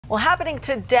Well, happening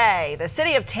today, the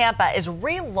city of Tampa is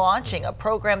relaunching a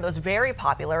program that was very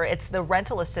popular. It's the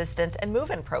rental assistance and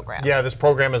move-in program. Yeah, this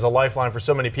program is a lifeline for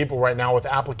so many people right now, with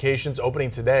applications opening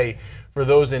today for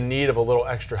those in need of a little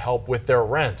extra help with their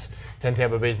rent. 10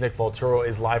 Tampa Bay's Nick Valturo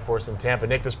is live for us in Tampa.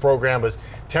 Nick, this program was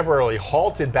temporarily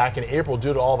halted back in April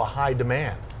due to all the high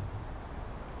demand.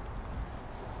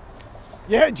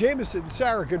 Yeah, Jameson,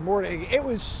 Sarah, good morning. It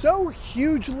was so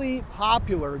hugely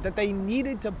popular that they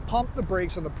needed to pump the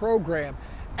brakes on the program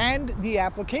and the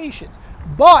applications.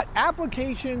 But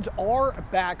applications are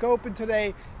back open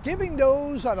today, giving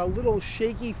those on a little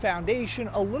shaky foundation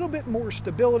a little bit more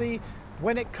stability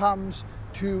when it comes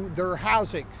to their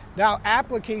housing. Now,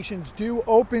 applications do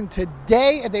open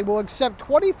today, and they will accept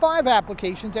 25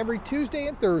 applications every Tuesday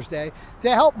and Thursday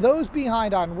to help those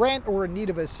behind on rent or in need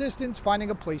of assistance finding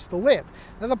a place to live.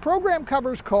 Now, the program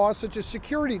covers costs such as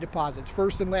security deposits,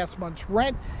 first and last month's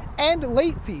rent, and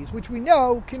late fees, which we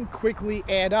know can quickly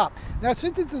add up. Now,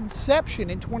 since its inception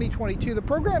in 2022, the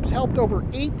program's helped over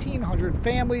 1,800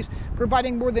 families,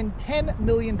 providing more than $10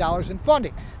 million in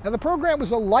funding. Now, the program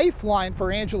was a lifeline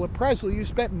for Angela Presley, who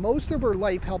spent most of her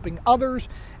life helping others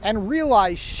and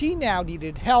realized she now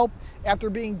needed help after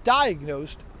being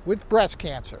diagnosed with breast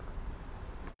cancer.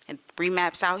 And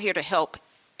REMAP's out here to help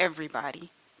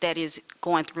everybody that is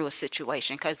going through a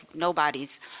situation, because nobody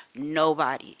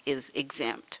is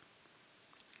exempt.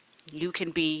 You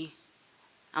can be,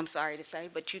 I'm sorry to say,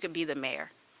 but you can be the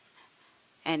mayor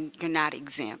and you're not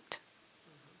exempt.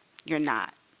 You're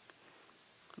not,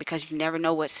 because you never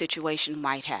know what situation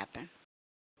might happen.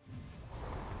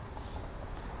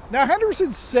 Now,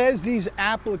 Henderson says these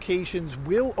applications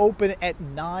will open at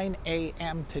 9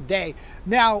 a.m. today.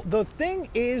 Now, the thing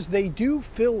is, they do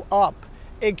fill up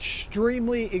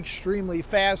extremely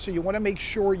fast, so you want to make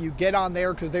sure you get on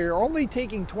there, because they're only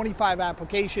taking 25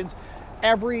 applications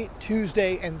every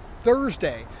Tuesday and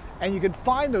Thursday, and you can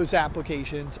find those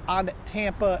applications on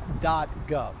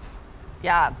tampa.gov.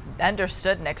 Yeah,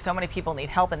 understood, Nick. So many people need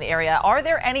help in the area. Are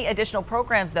there any additional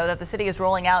programs, though, that the city is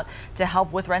rolling out to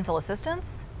help with rental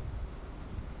assistance?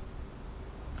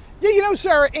 Yeah, you know,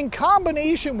 Sarah, in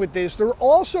combination with this, they're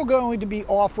also going to be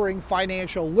offering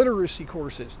financial literacy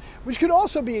courses, which could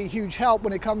also be a huge help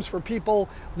when it comes for people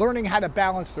learning how to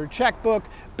balance their checkbook,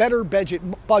 better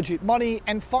budget money,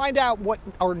 and find out what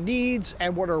our needs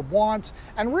and what our wants,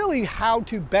 and really how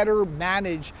to better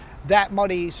manage that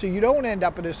money so you don't end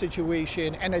up in a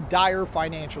situation and a dire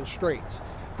financial straits.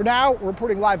 For now,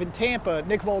 reporting live in Tampa,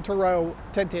 Nick Valturo,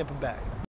 10 Tampa Bay.